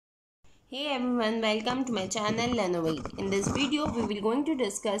Hey everyone, welcome to my channel Learnovate. In this video, we will going to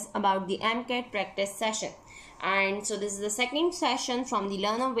discuss about the MCAT practice session. And so this is the second session from the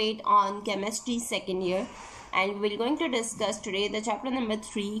Learnovate on chemistry second year. And we will going to discuss today the chapter number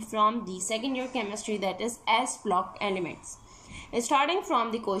 3 from the second year chemistry, that is S block elements. Starting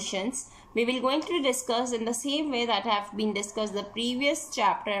from the questions, we will going to discuss in the same way that have been discussed the previous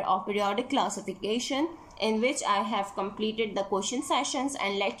chapter of periodic classification, in which I have completed the question sessions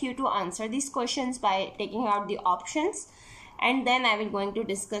and let you to answer these questions by taking out the options, and then I will going to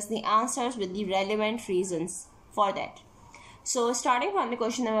discuss the answers with the relevant reasons for that. So starting from the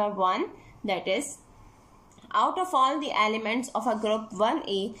question number 1, that is, out of all the elements of a group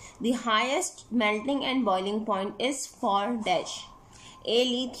 1A, the highest melting and boiling point is for dash: A.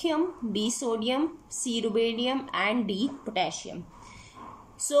 lithium, B. sodium, C. rubidium, and D. potassium.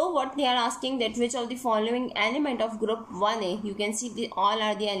 So what they are asking, that which of the following element of group 1A, you can see all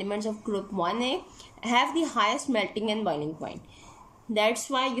are the elements of group 1A, have the highest melting and boiling point.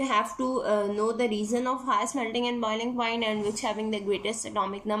 That's why you have to know the reason of highest melting and boiling point, and which having the greatest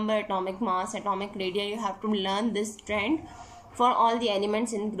atomic number, atomic mass, atomic radius. You have to learn this trend for all the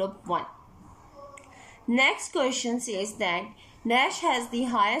elements in group 1. Next question says that dash has the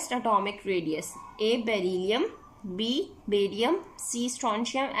highest atomic radius: A. beryllium, B. barium, C.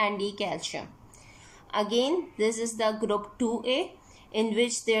 strontium, and D. calcium. Again, this is the group 2A, in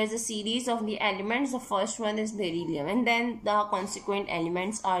which there is a series of the elements. The first one is beryllium, and then the consequent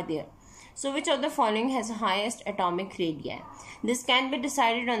elements are there. So which of the following has the highest atomic radii? This can be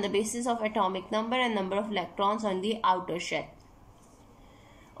decided on the basis of atomic number and number of electrons on the outer shell.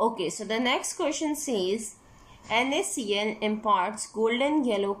 Okay, so the next question says, NaCl imparts golden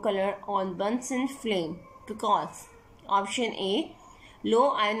yellow color on Bunsen flame because option A,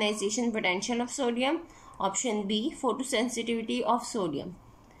 low ionization potential of sodium, option B, photosensitivity of sodium.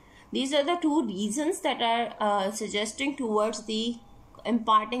 These are the two reasons that are suggesting towards the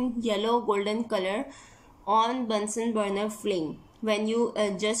imparting yellow golden color on Bunsen burner flame. When you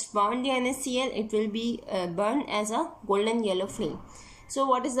just burn the NaCl, it will be burned as a golden yellow flame. So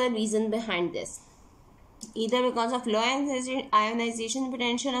what is the reason behind this? Either because of low ionization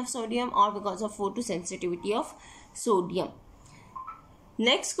potential of sodium or because of photosensitivity of sodium.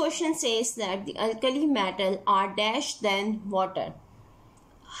 Next question says that the alkali metals are dash than water: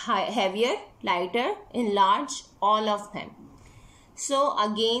 heavier, lighter, enlarged, all of them. So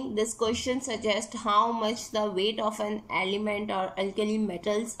again, this question suggests how much the weight of an element or alkali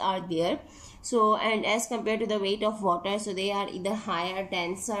metals are there. So, and as compared to the weight of water, so they are either higher,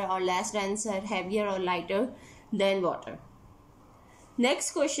 denser, or less denser, heavier or lighter than water.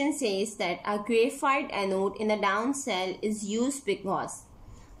 Next question says that a graphite anode in a down cell is used because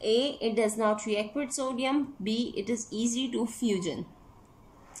A. it does not react with sodium, B. it is easy to fusion.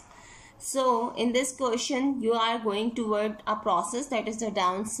 So in this question, you are going toward a process, that is the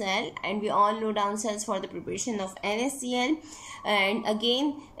down cell, and we all know down cells for the preparation of NaCl. And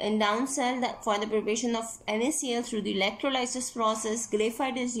again, in down cell, that for the preparation of NaCl through the electrolysis process,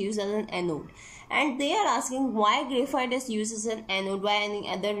 graphite is used as an anode. And they are asking why graphite is used as an anode, why any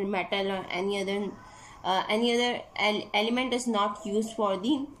other metal or any other element is not used for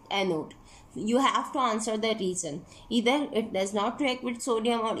the anode. You have to answer the reason. Either it does not react with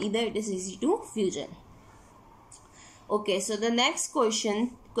sodium, or either it is easy to fusion. Okay, so the next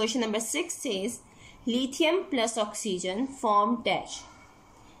question number 6 says, lithium plus oxygen form dash.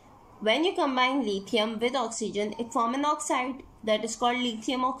 When you combine lithium with oxygen, it forms an oxide that is called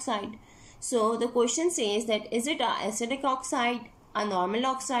lithium oxide. So the question says that is it an acidic oxide, a normal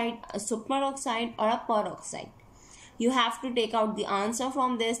oxide, a superoxide, or a peroxide? You have to take out the answer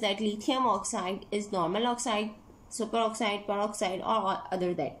from this, that lithium oxide is normal oxide, superoxide, peroxide, or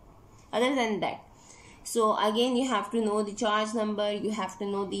other than that. So again, you have to know the charge number, you have to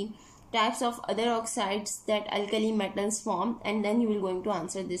know the types of other oxides that alkali metals form, and then you will going to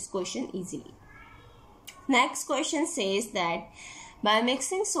answer this question easily. Next question says that by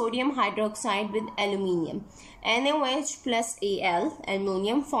mixing sodium hydroxide with aluminium, NaOH plus Al,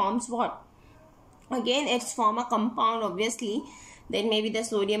 ammonium, forms what? Again, it's form a compound, obviously. Then maybe the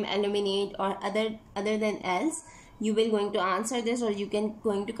sodium aluminate or other than else. You will going to answer this, or you can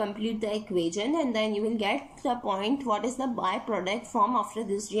going to complete the equation, and then you will get the point what is the byproduct form after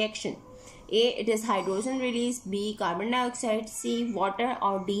this reaction. A. it is hydrogen release, B. carbon dioxide, C. water,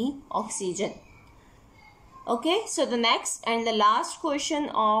 or D. oxygen. Okay, so the next and the last question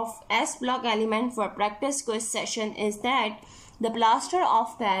of S block element for practice quiz session is that the plaster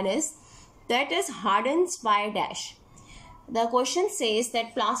of Paris that is hardens by dash. The question says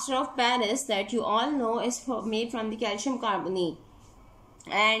that plaster of Paris, that you all know, is made from the calcium carbonate.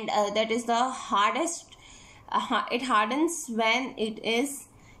 and that is the hardest. It hardens when it is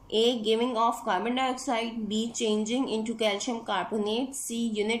A. giving off carbon dioxide, B. changing into calcium carbonate, C.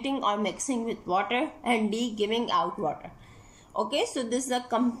 uniting or mixing with water, and D. giving out water. Okay, so this is a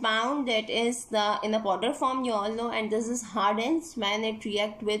compound that is in the powder form, you all know, and this is hardens when it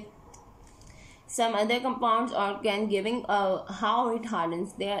react with some other compounds or can giving how it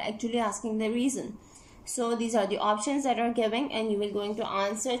hardens. They are actually asking the reason. So these are the options that are given, and you will going to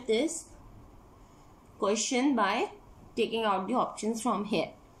answer this question by taking out the options from here.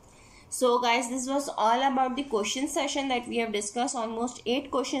 So guys, this was all about the question session that we have discussed. Almost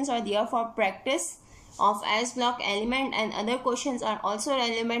 8 questions are there for practice of S block element, and other questions are also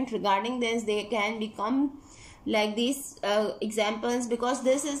relevant regarding this. They can become like these examples, because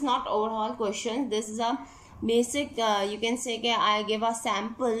this is not overall question. This is a basic you can say I give a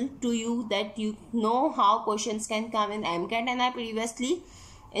sample to you that you know how questions can come in MCAT. And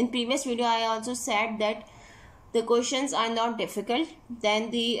in previous video I also said that the questions are not difficult than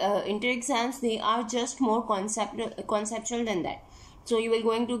the inter exams. They are just more conceptual than that. So you will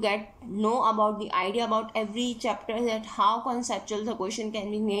going to know about the idea about every chapter, that how conceptual the question can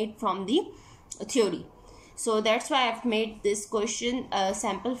be made from the theory. So that's why I've made this question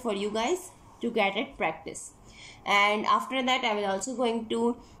sample for you guys to get it practice. And after that I will also going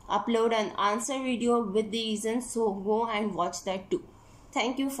to upload an answer video with the reasons, so go and watch that too.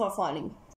 Thank you for following.